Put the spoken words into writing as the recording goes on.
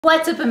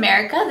What's up,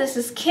 America? This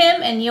is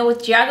Kim and Neil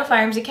with Geauga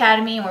Firearms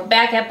Academy, and we're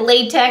back at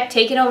Blade Tech,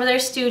 taking over their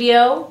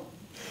studio.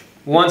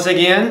 Once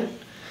again,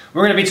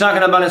 we're going to be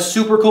talking about a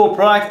super cool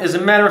product. As a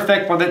matter of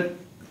fact, by the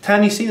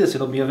time you see this,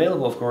 it'll be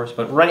available, of course.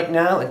 But right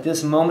now, at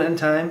this moment in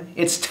time,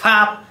 it's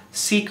top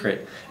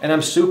secret. And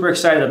I'm super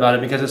excited about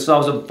it because it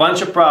solves a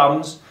bunch of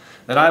problems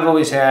that I've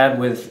always had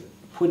with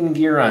putting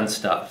gear on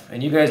stuff.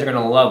 And you guys are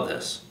going to love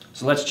this.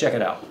 So let's check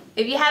it out.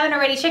 If you haven't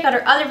already, check out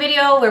our other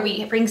video where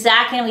we bring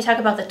Zach in and we talk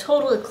about the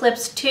Total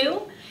Eclipse 2.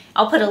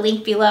 I'll put a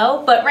link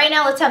below. But right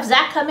now, let's have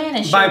Zach come in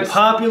and show us. By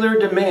popular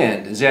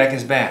demand, Zach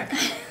is back.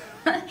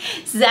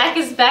 Zach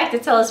is back to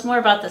tell us more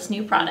about this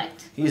new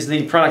product. He's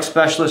the product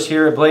specialist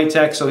here at Blade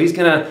Tech, so he's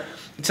going to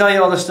tell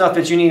you all the stuff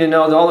that you need to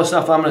know, all the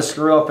stuff I'm going to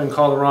screw up and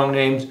call the wrong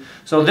names.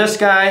 So this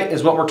guy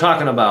is what we're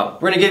talking about.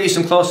 We're going to give you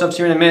some close-ups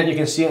here in a minute. You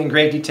can see it in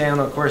great detail,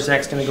 and of course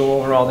Zach's going to go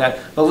over all that.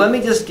 But let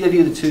me just give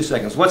you the 2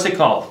 seconds. What's it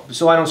called?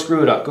 So I don't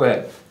screw it up. Go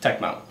ahead.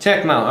 Tek-Mount.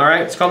 Tek-Mount, all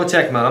right? It's called the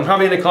Tek-Mount. I'm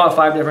probably going to call it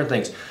 5 different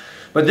things.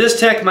 But this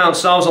Tek-Mount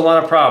solves a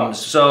lot of problems.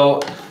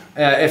 So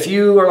if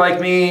you are like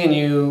me and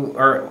you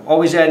are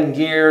always adding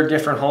gear,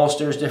 different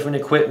holsters, different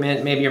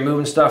equipment, maybe you're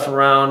moving stuff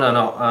around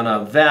on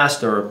a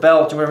vest or a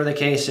belt or whatever the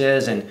case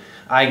is, and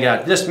I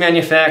got this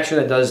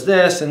manufacturer that does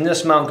this and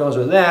this mount goes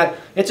with that,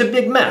 it's a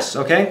big mess,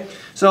 okay?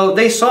 So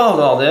they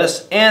solved all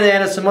this and they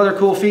added some other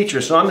cool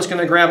features. So I'm just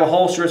going to grab a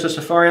holster. It's a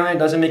Safariland,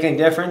 doesn't make any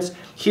difference.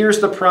 Here's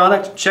the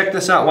product. Check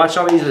this out. Watch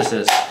how easy this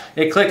is.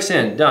 It clicks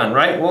in, done,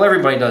 right? Well,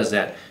 everybody does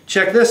that.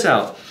 Check this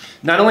out.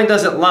 Not only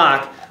does it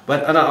lock,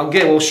 but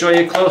again, we'll show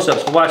you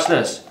close-ups. Watch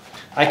this.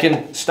 I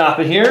can stop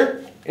it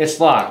here, it's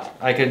locked.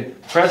 I can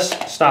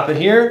press, stop it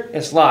here,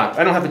 it's locked.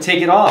 I don't have to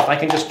take it off. I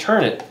can just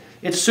turn it.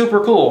 It's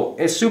super cool.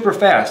 It's super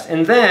fast.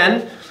 And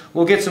then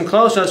we'll get some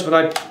close-ups, but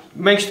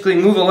I basically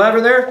move a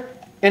lever there,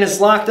 and it's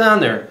locked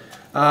on there.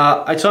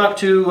 I talked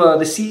to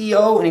the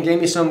CEO, and he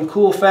gave me some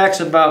cool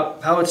facts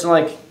about how it's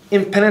like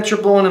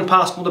impenetrable and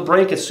impossible to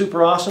break. It's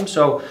super awesome.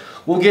 So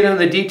we'll get into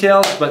the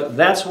details, but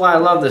that's why I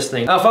love this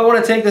thing. Now, if I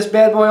want to take this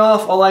bad boy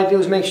off, all I do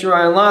is make sure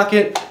I unlock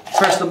it,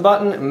 press the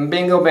button, and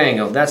bingo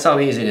bango. That's how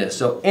easy it is.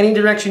 So any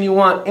direction you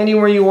want,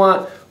 anywhere you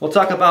want. We'll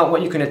talk about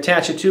what you can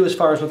attach it to as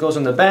far as what goes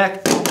in the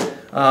back.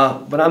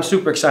 But I'm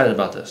super excited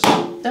about this.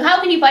 So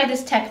how can you buy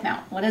this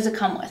Tek-Mount? What does it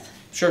come with?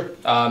 Sure.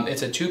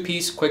 It's a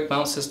 2-piece quick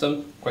mount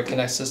system, quick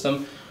connect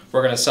system.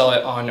 We're going to sell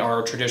it on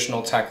our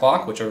traditional Tek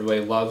lock, which everybody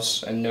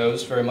loves and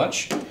knows very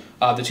much.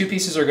 The 2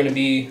 pieces are going to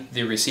be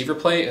the receiver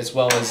plate as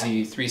well as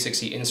the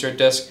 360 insert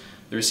disc.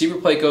 The receiver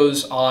plate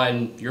goes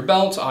on your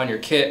belt, on your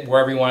kit,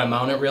 wherever you want to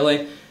mount it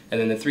really. And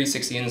then the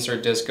 360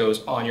 insert disc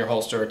goes on your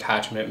holster,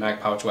 attachment, mag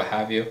pouch, what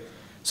have you.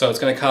 So it's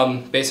going to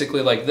come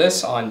basically like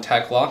this on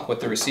Tek lock with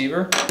the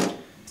receiver.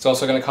 It's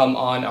also going to come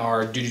on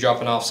our duty drop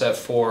and offset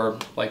for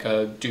like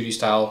a duty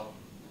style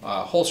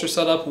holster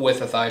setup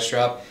with a thigh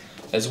strap,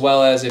 as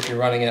well as if you're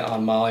running it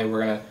on Molly,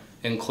 we're going to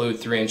include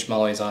 3-inch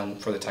Mollies on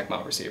for the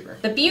Tek-Mount receiver.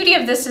 The beauty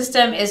of this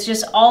system is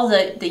just all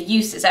the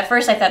uses. At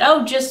first I thought,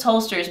 oh, just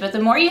holsters, but the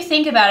more you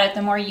think about it,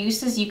 the more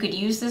uses you could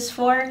use this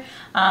for.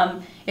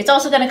 It's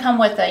also going to come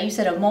with, you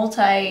said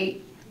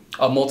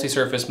a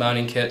multi-surface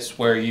mounting kits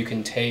where you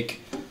can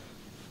take,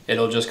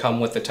 it'll just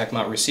come with the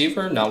Tek-Mount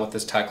receiver, not with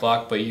this Tek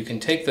lock, but you can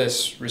take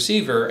this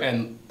receiver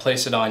and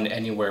place it on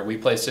anywhere. We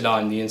placed it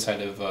on the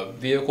inside of a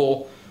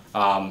vehicle,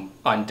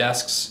 on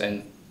desks,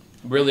 and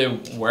really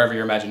wherever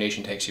your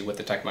imagination takes you with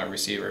the Tek-Mount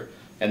receiver.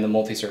 And the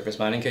multi-surface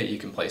mounting kit, you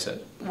can place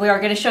it. We are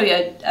going to show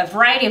you a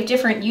variety of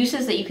different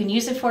uses that you can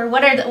use it for.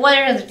 What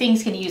other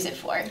things can you use it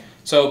for?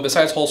 So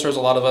besides holsters,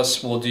 a lot of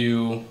us will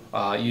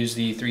use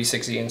the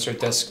 360 insert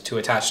disc to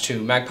attach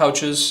to mag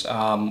pouches.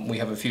 We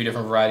have a few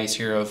different varieties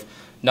here of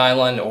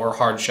nylon or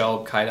hard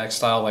shell Kydex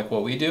style like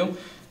what we do,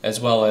 as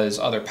well as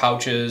other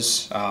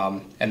pouches,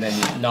 and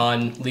then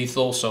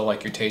non-lethal, so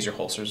like your taser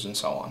holsters and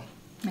so on.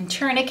 And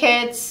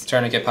tourniquets.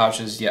 Tourniquet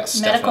pouches,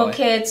 yes, medical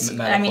definitely. Kits.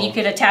 I mean, you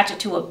could attach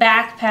it to a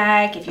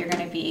backpack if you're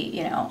going to be,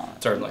 you know,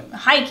 certainly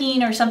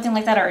hiking or something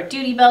like that, or a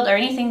duty belt or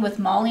anything with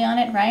Molly on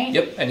it, right?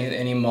 Yep,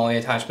 any Molly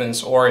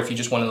attachments, or if you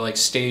just want to like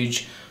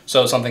stage.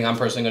 So something I'm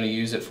personally going to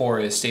use it for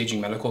is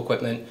staging medical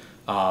equipment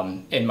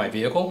in my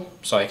vehicle,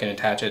 so I can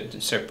attach it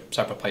to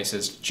separate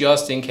places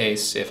just in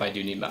case if I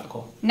do need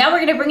medical. Now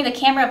we're going to bring the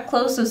camera up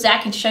close so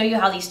Zach can show you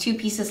how these 2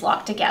 pieces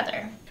lock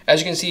together. As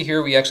you can see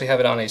here, we actually have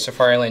it on a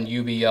Safariland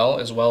UBL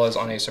as well as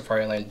on a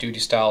Safariland Duty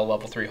Style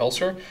Level 3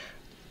 holster.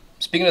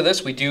 Speaking of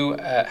this, we do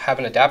have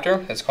an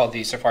adapter. It's called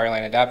the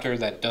Safariland adapter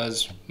that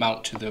does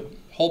mount to the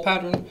hole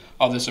pattern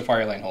of the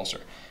Safariland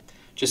holster.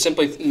 Just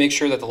simply make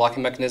sure that the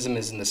locking mechanism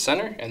is in the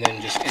center and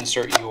then just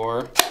insert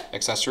your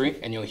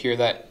accessory and you'll hear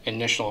that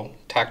initial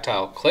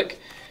tactile click,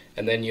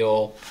 and then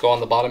you'll go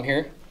on the bottom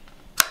here,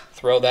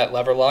 throw that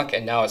lever lock,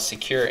 and now it's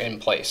secure in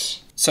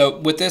place. So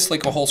with this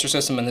like a holster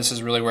system, and this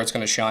is really where it's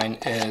going to shine,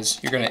 is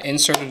you're going to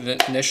insert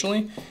it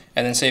initially,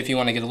 and then say if you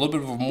want to get a little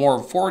bit of a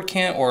more forward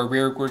cant or a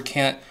rearward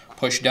cant,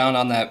 push down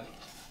on that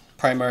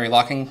primary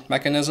locking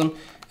mechanism,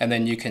 and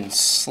then you can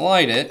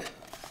slide it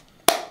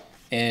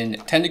in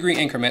 10-degree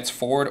increments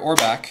forward or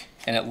back,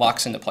 and it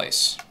locks into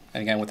place.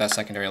 and again with that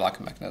secondary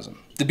locking mechanism.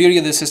 The beauty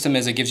of this system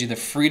is it gives you the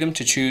freedom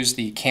to choose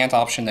the cant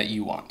option that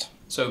you want.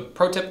 So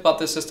pro tip about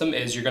this system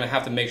is you're going to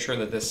have to make sure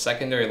that this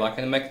secondary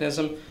locking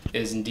mechanism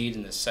is indeed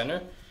in the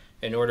center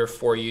in order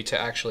for you to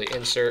actually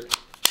insert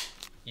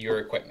your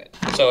equipment.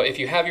 So if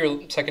you have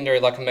your secondary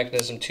locking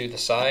mechanism to the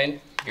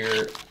side,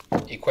 your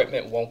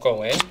equipment won't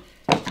go in.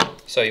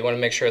 So you want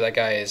to make sure that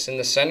guy is in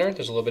the center.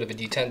 There's a little bit of a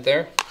detent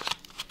there.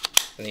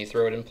 And then you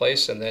throw it in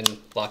place and then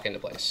lock into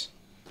place.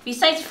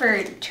 Besides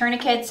for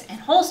tourniquets and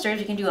holsters,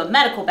 we can do a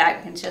medical bag.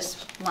 We can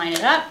just line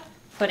it up,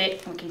 put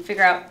it, we can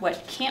figure out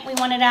what cant we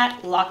want it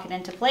at, lock it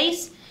into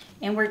place,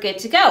 and we're good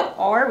to go.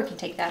 Or we can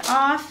take that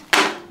off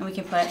and we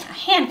can put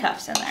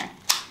handcuffs in there.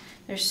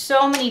 There's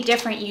so many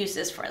different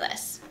uses for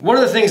this. One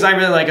of the things I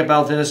really like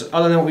about this,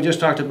 other than what we just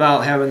talked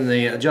about, having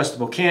the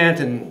adjustable cant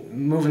and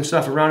moving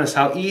stuff around, is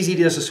how easy it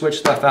is to switch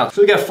stuff out.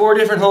 So we got 4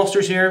 different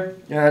holsters here,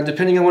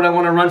 depending on what I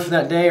want to run for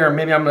that day, or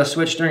maybe I'm going to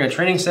switch during a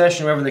training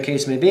session, whatever the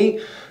case may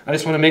be. I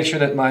just want to make sure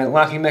that my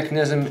locking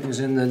mechanism is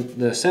in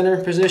the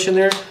center position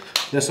there.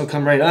 This will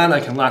come right on. I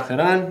can lock that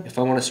on. If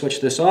I want to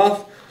switch this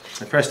off,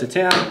 I press the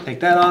tab, take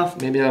that off.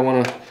 Maybe I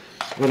want to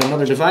put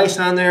another device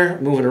on there,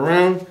 move it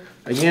around.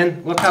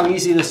 Again, look how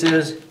easy this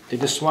is to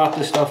just swap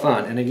this stuff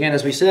on. And again,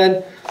 as we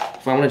said,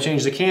 if I want to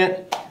change the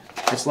cant,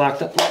 it's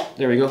locked up.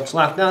 There we go. It's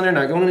locked down there,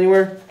 not going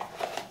anywhere.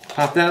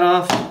 Pop that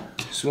off,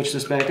 switch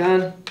this back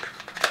on.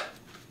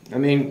 I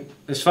mean,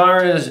 as far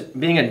as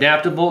being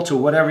adaptable to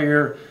whatever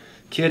your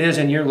kit is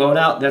in your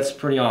loadout, that's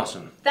pretty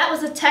awesome. That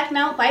was a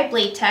Tek-Mount by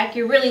Blade Tech.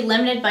 You're really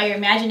limited by your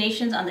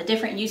imaginations on the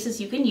different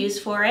uses you can use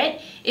for it.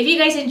 If you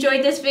guys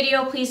enjoyed this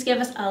video, please give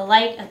us a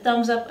like, a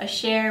thumbs up, a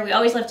share. We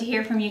always love to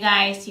hear from you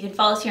guys. You can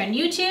follow us here on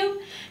YouTube.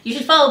 You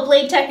should follow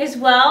Blade Tech as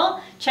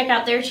well. Check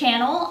out their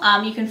channel.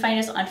 You can find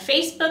us on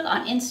Facebook,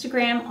 on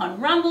Instagram, on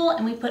Rumble,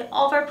 and we put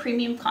all of our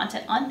premium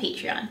content on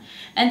Patreon.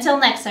 Until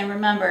next time,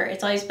 remember,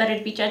 it's always better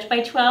to be judged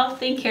by 12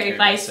 than carried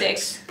by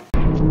 6.